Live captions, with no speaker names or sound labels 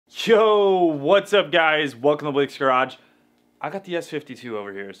Yo, what's up guys? Welcome to Blake's Garage. I got the S52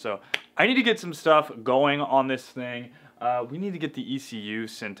 over here, so I need to get some stuff going on this thing. We need to get the ECU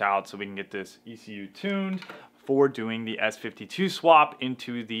sent out so we can get this ECU tuned for doing the S52 swap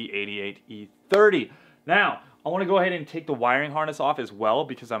into the 88 E30. Now, I want to go ahead and take the wiring harness off as well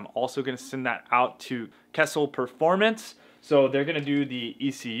because I'm also going to send that out to Kessel Performance. So they're going to do the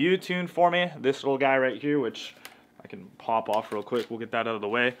ECU tune for me, this little guy right here, which I can pop off real quick. We'll get that out of the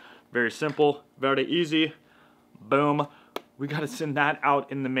way. Very simple, very easy. Boom. We got to send that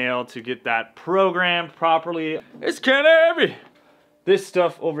out in the mail to get that programmed properly. It's kind of heavy. This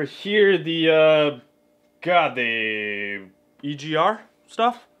stuff over here, the EGR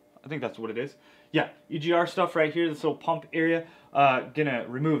stuff. I think that's what it is. Yeah, EGR stuff right here, this little pump area. Gonna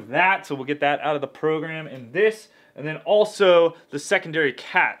remove that, so we'll get that out of the program in this. And then also the secondary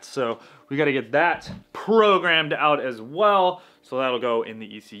cat. So we got to get that programmed out as well. So that'll go in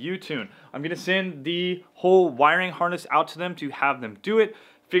the ECU tune. I'm going to send the whole wiring harness out to them to have them do it.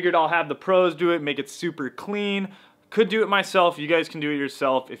 Figured I'll have the pros do it, make it super clean. Could do it myself. You guys can do it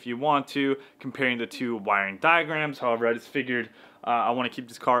yourself if you want to, comparing the two wiring diagrams. However, I just figured I want to keep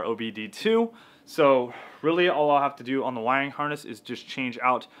this car OBDII. So really all I'll have to do on the wiring harness is just change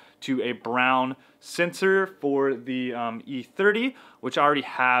out to a brown sensor for the E30, which I already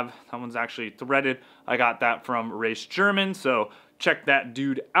have. That one's actually threaded. I got that from Race German, so check that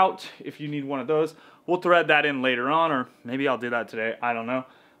dude out if you need one of those. We'll thread that in later on, or maybe I'll do that today, I don't know.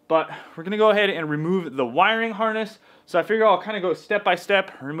 But we're gonna go ahead and remove the wiring harness. So I figure I'll kind of go step by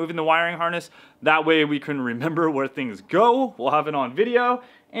step, removing the wiring harness. That way we can remember where things go. We'll have it on video,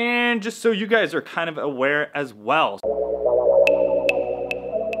 and just so you guys are kind of aware as well.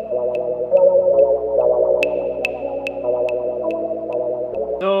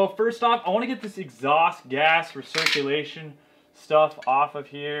 So first off, I want to get this exhaust gas recirculation stuff off of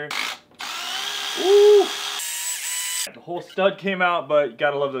here. Ooh. The whole stud came out, but you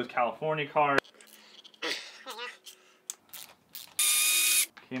gotta love those California cars.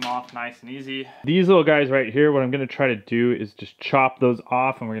 Came off nice and easy. These little guys right here, what I'm gonna try to do is just chop those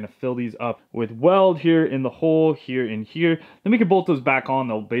off, and we're gonna fill these up with weld here in the hole, here and here. Then we can bolt those back on.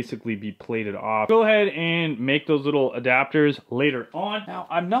 They'll basically be plated off. Go ahead and make those little adapters later on. Now,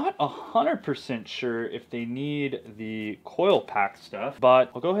 I'm not 100% sure if they need the coil pack stuff,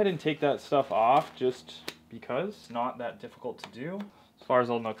 but I'll go ahead and take that stuff off just because it's not that difficult to do. As far as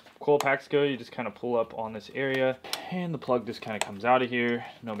all the coil packs go, you just kind of pull up on this area and the plug just kind of comes out of here.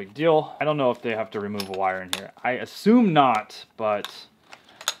 No big deal. I don't know if they have to remove a wire in here. I assume not, but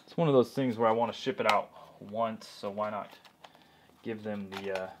it's one of those things where I want to ship it out once, so why not give them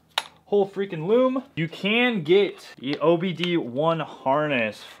the whole freaking loom. You can get the OBDII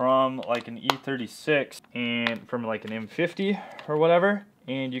harness from like an E36 and from like an M50 or whatever,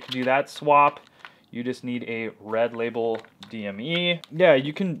 and you can do that swap. You just need a red label DME. Yeah,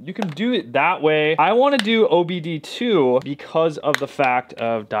 you can do it that way. I want to do OBDII because of the fact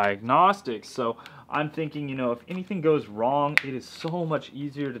of diagnostics. So I'm thinking, you know, if anything goes wrong, it is so much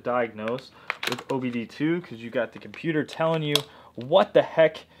easier to diagnose with OBDII because you got the computer telling you what the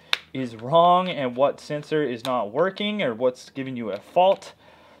heck is wrong and what sensor is not working or what's giving you a fault.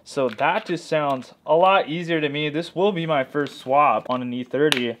 So that just sounds a lot easier to me. This will be my first swap on an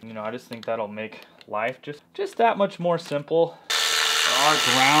E30. You know, I just think that'll make life just that much more simple. Our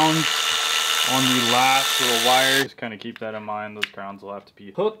grounds on the last little wires. Just kind of keep that in mind. Those grounds will have to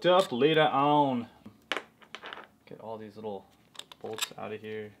be hooked up later on. Get all these little bolts out of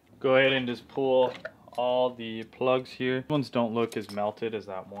here. Go ahead and just pull all the plugs here. These ones don't look as melted as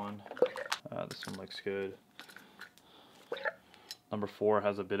that one. This one looks good. Number 4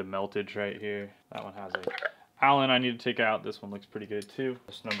 has a bit of meltage right here. That one has a Allen I need to take out. This one looks pretty good too.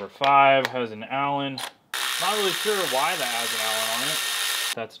 This number 5 has an Allen. Not really sure why that has an Allen on it.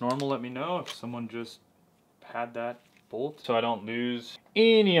 If that's normal, let me know. If someone just had that bolt so I don't lose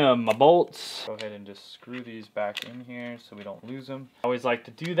any of my bolts. Go ahead and just screw these back in here so we don't lose them. I always like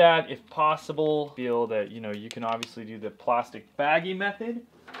to do that if possible. Feel that, you know, you can obviously do the plastic baggie method,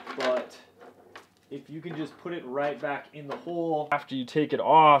 but if you can just put it right back in the hole after you take it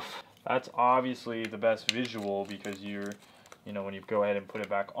off, that's obviously the best visual because you know, when you go ahead and put it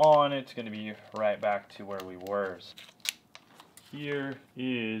back on, it's going to be right back to where we were. Here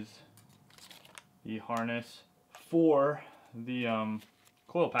is the harness for the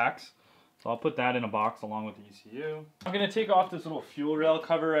coil packs. So I'll put that in a box along with the ECU. I'm going to take off this little fuel rail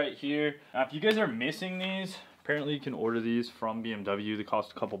cover right here. If you guys are missing these, apparently you can order these from BMW. They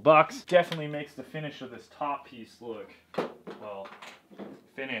cost a couple bucks. Definitely makes the finish of this top piece look, well,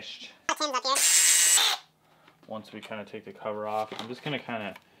 finished. Once we kind of take the cover off, I'm just going to kind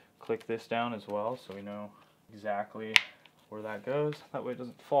of click this down as well so we know exactly where that goes. That way it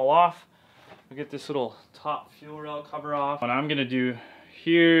doesn't fall off. We get this little top fuel rail cover off. What I'm gonna do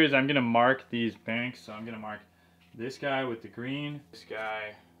here is I'm gonna mark these banks. So I'm gonna mark this guy with the green, this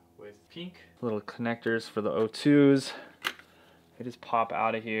guy with pink. Little connectors for the O2s. They just pop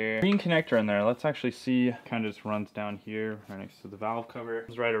out of here. Green connector in there. Let's actually see. Kind of just runs down here right next to the valve cover.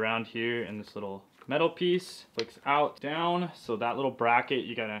 It's right around here, and this little metal piece flicks out down. So that little bracket,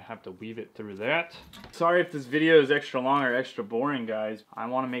 you gotta have to weave it through that. Sorry if this video is extra long or extra boring, guys. I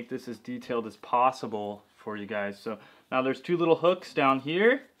want to make this as detailed as possible for you guys. So now there's two little hooks down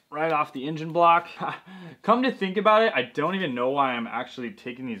here right off the engine block. Come to think about it, I don't even know why I'm actually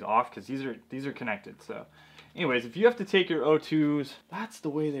taking these off, because these are connected. So anyways, if you have to take your O2s, that's the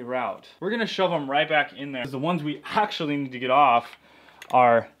way they route. We're gonna shove them right back in there. The ones we actually need to get off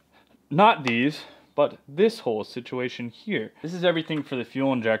are not these, but this whole situation here. This is everything for the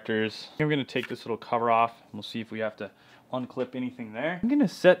fuel injectors. I'm gonna take this little cover off, and we'll see if we have to unclip anything there. I'm gonna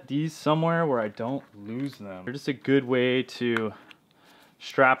set these somewhere where I don't lose them. They're just a good way to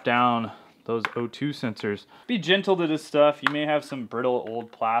strap down those O2 sensors. Be gentle to this stuff. You may have some brittle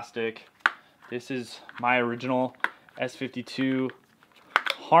old plastic. This is my original S52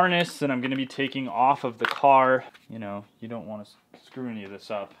 harness that I'm gonna be taking off of the car. You know, you don't wanna screw any of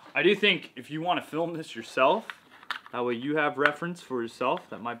this up. I do think if you wanna film this yourself, that way you have reference for yourself,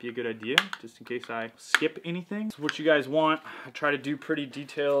 that might be a good idea, just in case I skip anything. It's what you guys want. I try to do pretty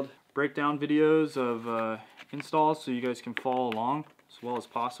detailed breakdown videos of installs so you guys can follow along as well as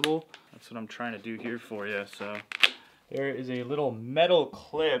possible. That's what I'm trying to do here for you. So there is a little metal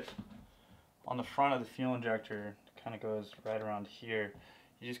clip on the front of the fuel injector. It kind of goes right around here.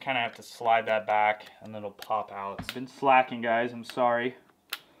 You just kind of have to slide that back and then it'll pop out. It's been slacking, guys, I'm sorry.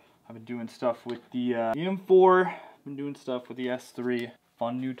 I've been doing stuff with the M4, I've been doing stuff with the S3.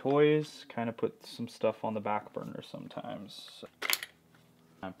 Fun new toys, kind of put some stuff on the back burner sometimes. So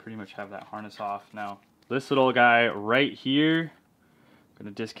I pretty much have that harness off now. This little guy right here, I'm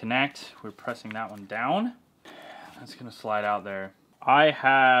gonna disconnect. We're pressing that one down. That's gonna slide out there. I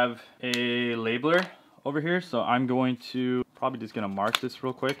have a labeler over here, so I'm going to probably just gonna mark this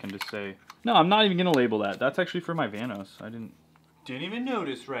real quick and just say, no, I'm not even gonna label that. That's actually for my VANOS. I didn't even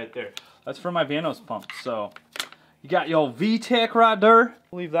notice right there. That's for my VANOS pump. So you got your VTEC right there.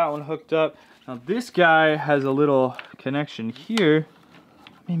 Leave that one hooked up. Now this guy has a little connection here.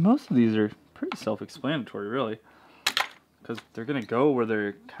 I mean, most of these are pretty self-explanatory, really, because they're gonna go where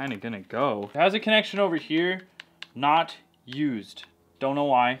they're kind of gonna go. It has a connection over here, not used. Don't know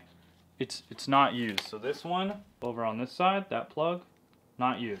why. It's not used. So this one over on this side, that plug,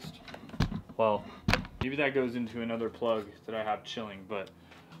 not used. Well, maybe that goes into another plug that I have chilling, but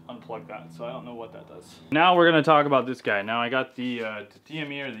unplug that. So I don't know what that does. Now we're gonna talk about this guy. Now I got the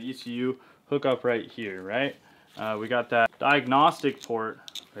DME or the ECU hookup right here, right? We got that diagnostic port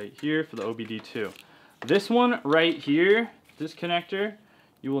right here for the OBDII. This one right here, this connector,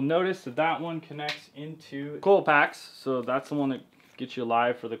 you will notice that that one connects into coil packs. So that's the one that gets you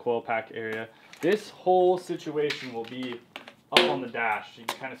live for the coil pack area. This whole situation will be up on the dash. You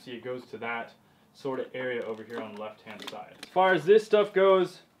can kind of see it goes to that sort of area over here on the left hand side. As far as this stuff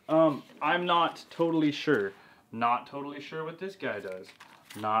goes, I'm not totally sure. Not totally sure what this guy does.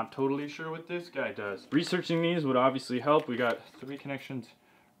 Not totally sure what this guy does. Researching these would obviously help. We got 3 connections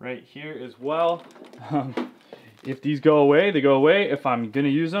right here as well. If these go away, they go away. If I'm gonna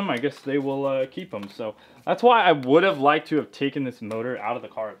use them, I guess they will keep them. So that's why I would have liked to have taken this motor out of the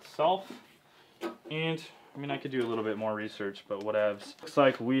car itself. And I mean, I could do a little bit more research, but whatevs. Looks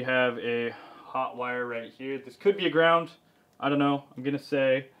like we have a hot wire right here. This could be a ground. I don't know. I'm gonna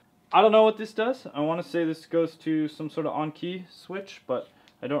say, I don't know what this does. I wanna say this goes to some sort of on-key switch, but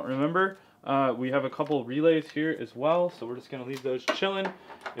I don't remember. We have a couple relays here as well, so we're just gonna leave those chilling.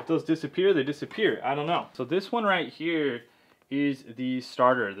 If those disappear, they disappear. I don't know. So this one right here is the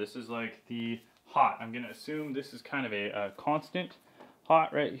starter. This is like the hot. I'm gonna assume this is kind of a constant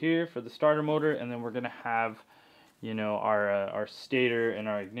hot right here for the starter motor, and then we're gonna have, you know, our stator and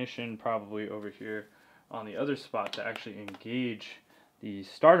our ignition probably over here on the other spot to actually engage the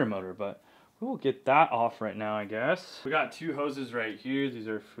starter motor. But we'll get that off right now, I guess. We got 2 hoses right here. These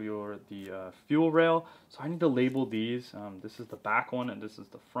are for the fuel rail. So I need to label these. This is the back one and this is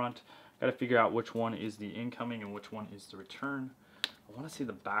the front. Got to figure out which one is the incoming and which one is the return. I want to say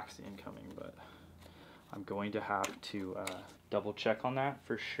the back's the incoming, but I'm going to have to double check on that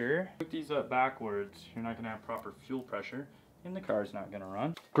for sure. Put these up backwards. You're not going to have proper fuel pressure and the car's not going to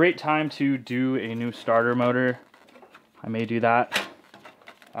run. Great time to do a new starter motor. I may do that.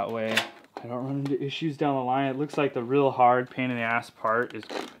 That way I don't run into issues down the line. It looks like the real hard pain in the ass part is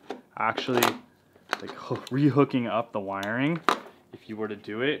actually like rehooking up the wiring, if you were to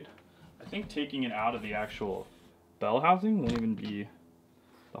do it, I think taking it out of the actual bell housing won't even be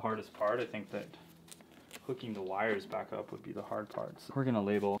the hardest part. I think that hooking the wires back up would be the hard part. So we're gonna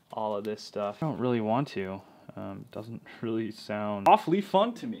label all of this stuff. I don't really want to. Doesn't really sound awfully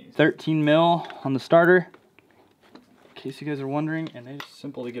fun to me. 13 mil on the starter, in case you guys are wondering, and it's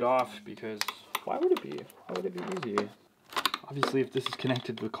simple to get off because why would it be? Why would it be easy? Obviously, if this is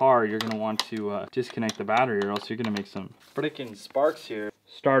connected to the car, you're gonna want to disconnect the battery, or else you're gonna make some frickin' sparks here.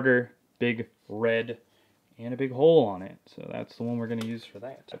 Starter, big red, and a big hole on it. So that's the one we're gonna use for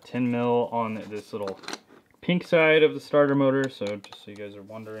that. A 10 mil on this little pink side of the starter motor. So just so you guys are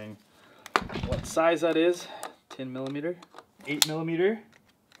wondering what size that is, 10 millimeter, 8 millimeter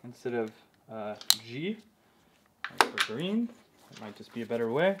instead of G for green. That might just be a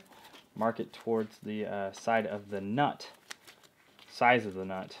better way. Mark it towards the side of the nut, size of the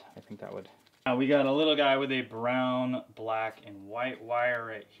nut. I think that would. Now we got a little guy with a brown, black, and white wire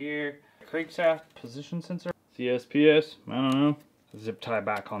right here. Crankshaft position sensor, CSPS, I don't know. Zip tie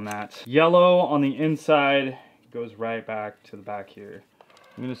back on that. Yellow on the inside goes right back to the back here.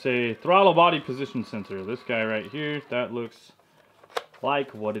 I'm gonna say throttle body position sensor. This guy right here, that looks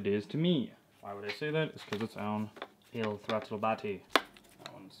like what it is to me. Why would I say that? It's because it's on YEL throttle body.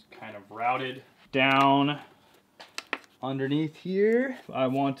 That one's kind of routed down underneath here. If I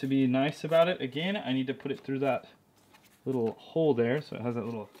want to be nice about it, again, I need to put it through that little hole there, so it has that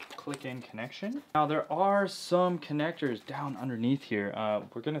little click-in connection. Now there are some connectors down underneath here.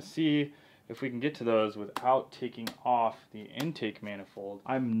 We're gonna see if we can get to those without taking off the intake manifold.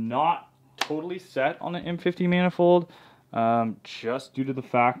 I'm not totally set on the M50 manifold, just due to the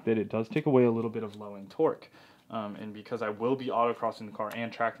fact that it does take away a little bit of low-end torque. And because I will be autocrossing the car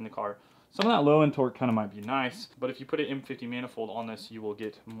and tracking the car, some of that low-end torque kind of might be nice, but if you put an M50 manifold on this, you will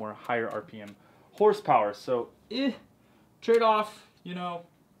get more higher RPM horsepower. So, trade-off, you know,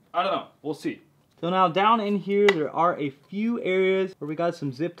 I don't know, we'll see. So now down in here, there are a few areas where we got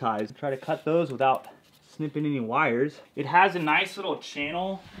some zip ties. Try to cut those without snipping any wires. It has a nice little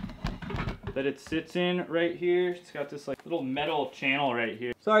channel that it sits in right here. It's got this like little metal channel right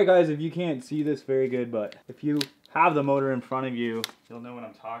here. Sorry guys if you can't see this very good, but if you have the motor in front of you, you'll know what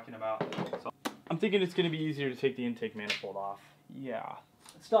I'm talking about. So I'm thinking it's gonna be easier to take the intake manifold off. Yeah,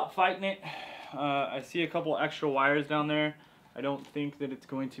 stop fighting it. I see a couple extra wires down there. I don't think that it's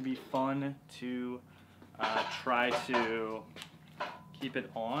going to be fun to try to keep it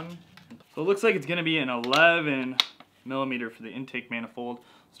on. So it looks like it's going to be an 11 millimeter for the intake manifold.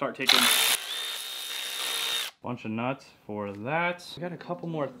 Start taking a bunch of nuts for that. We got a couple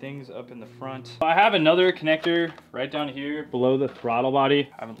more things up in the front. I have another connector right down here below the throttle body.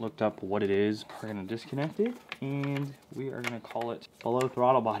 I haven't looked up what it is. We're going to disconnect it and we are going to call it below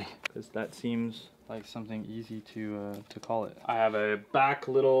throttle body because that seems like something easy to call it. I have a back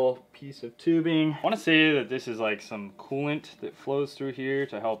little piece of tubing. I want to say that this is like some coolant that flows through here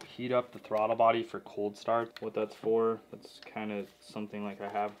to help heat up the throttle body for cold start. What that's for, that's kind of something like I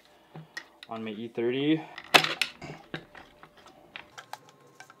have on my E30.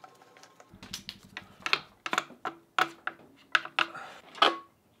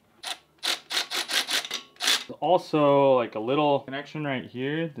 Also, like a little connection right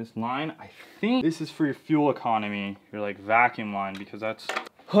here, this line, I think this is for your fuel economy, your like vacuum line, because that's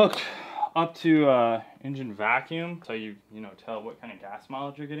hooked up to engine vacuum, so you know, tell what kind of gas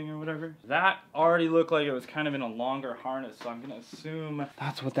mileage you're getting or whatever. That already looked like it was kind of in a longer harness, so I'm gonna assume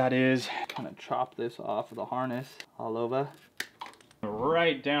that's what that is. Kind of chop this off of the harness all over.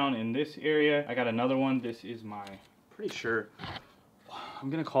 Right down in this area, I got another one. This is my, pretty sure, I'm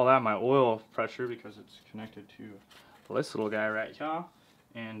gonna call that my oil pressure because it's connected to this little guy right here.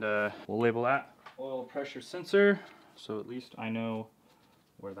 And we'll label that oil pressure sensor, so at least I know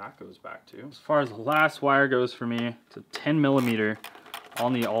where that goes back to. As far as the last wire goes for me, it's a 10 millimeter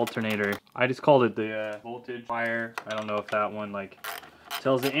on the alternator. I just called it the voltage wire. I don't know if that one like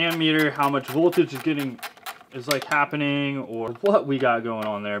tells the ammeter how much voltage is like happening or what we got going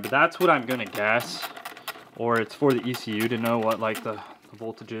on there, but that's what I'm gonna guess. Or it's for the ECU to know what like the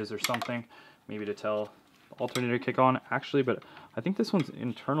voltage is or something, maybe to tell the alternator kick on actually. But I think this one's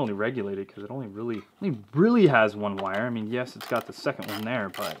internally regulated because it only really has one wire. I mean, yes, it's got the second one there,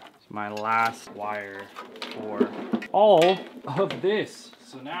 but it's my last wire for all of this.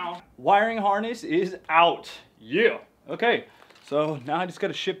 So now wiring harness is out. Yeah. Okay, so now I just got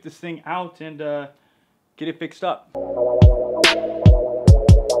to ship this thing out and get it fixed up.